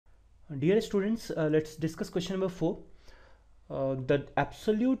Dear students, let's discuss question number 4. The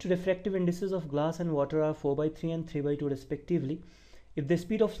absolute refractive indices of glass and water are 4 by 3 and 3 by 2 respectively. If the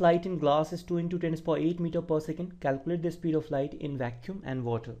speed of light in glass is 2 into 10 to the power 8 meter per second, calculate the speed of light in vacuum and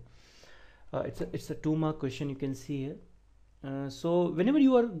water. It's a 2-mark question, you can see here. So whenever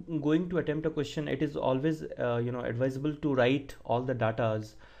you are going to attempt a question, it is always advisable to write all the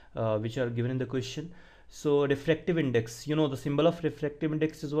datas which are given in the question. So refractive index, the symbol of refractive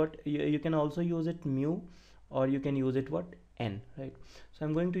index is what? You can also use it mu, or you can use it what? N, right? So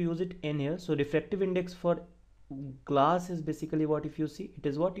I'm going to use it N here. So refractive index for glass is basically what? If you see, it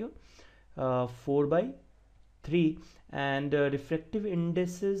is what? Your 4 by 3, and refractive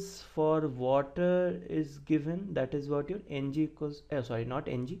indices for water is given, that is what? Your Ng equals sorry, not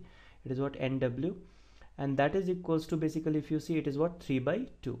Ng, it is what? Nw, and that is equals to, basically if you see, it is what? 3 by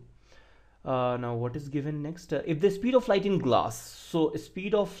 2. Now what is given next? If the speed of light in glass, so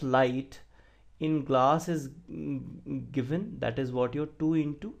speed of light in glass is given, that is what? Your 2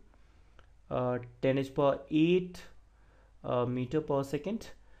 into 10 to the power 8 meter per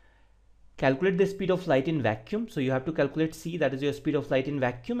second. Calculate the speed of light in vacuum. So you have to calculate C, that is your speed of light in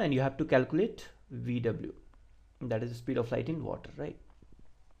vacuum, and you have to calculate VW, that is the speed of light in water, right?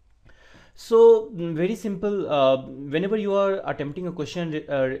 So very simple. Whenever you are attempting a question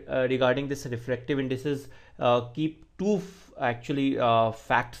regarding this refractive indices, keep two actually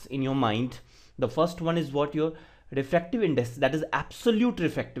facts in your mind. The first one is what? Your refractive index, that is absolute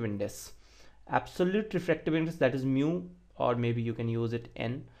refractive index. Absolute refractive index, that is mu, or maybe you can use it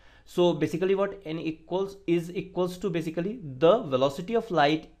N. So basically what N equals to basically the velocity of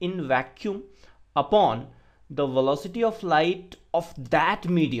light in vacuum upon the velocity of light of that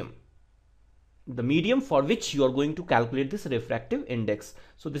medium, the medium for which you are going to calculate this refractive index.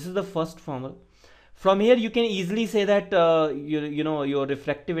 So this is the first formula. From here you can easily say that your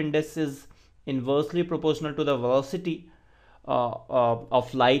refractive index is inversely proportional to the velocity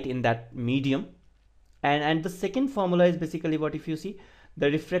of light in that medium, and the second formula is basically what? If you see, the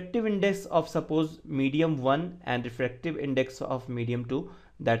refractive index of, suppose, medium 1 and refractive index of medium 2,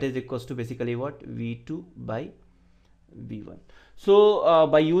 that is equals to basically what? V2 by V1. So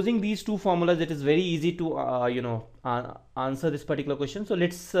by using these two formulas, it is very easy to answer this particular question. So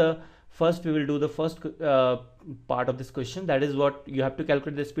let's first we will do the first part of this question, that is what? You have to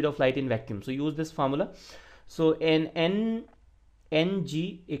calculate the speed of light in vacuum. So use this formula. So Ng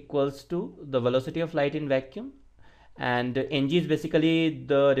equals to the velocity of light in vacuum, and Ng is basically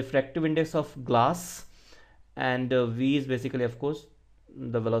the refractive index of glass, and V is basically, of course,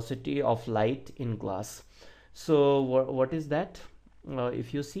 the velocity of light in glass. So what is that?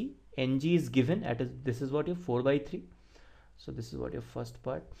 If you see, Ng is given at this is what? Your 4 by 3. So this is what your first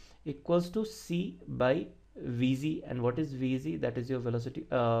part, equals to C by Vz. And what is Vz? That is your velocity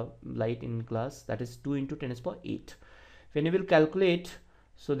light in glass, that is 2 into 10 to the power 8. When you will calculate,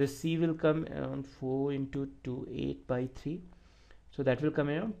 so this C will come around 4 into 2, 8 by 3. So that will come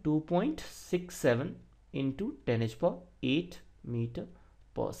around 2.67 into 10 to the power 8 meter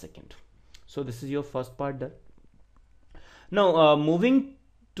per second. So this is your first part done. Now moving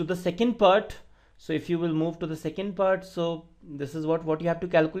to the second part. So if you will move to the second part, so this is what you have to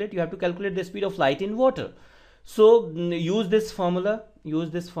calculate. You have to calculate the speed of light in water. So use this formula.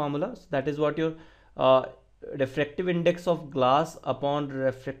 So that is what your refractive index of glass upon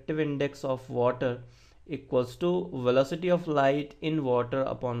refractive index of water equals to velocity of light in water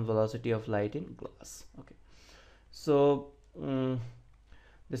upon velocity of light in glass. Okay, so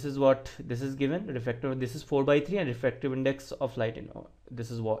this is what this is given. Refractive, this is 4 by 3, and refractive index of light in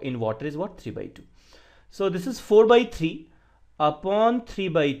this is what in water is what? 3 by 2. So this is 4 by 3 upon 3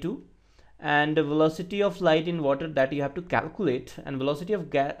 by 2, and the velocity of light in water that you have to calculate, and velocity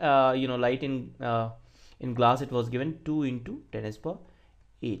of light in glass, it was given 2 into 10 to the power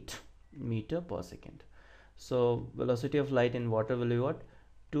 8 meter per second. So velocity of light in water will be what?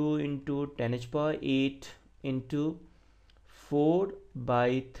 2 into 10 to the power 8 into 4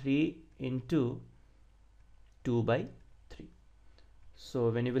 by 3 into 2 by 3. So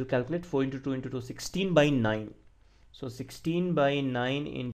when you will calculate 4 into 2 into 2, 16 by 9. So 16 by 9 into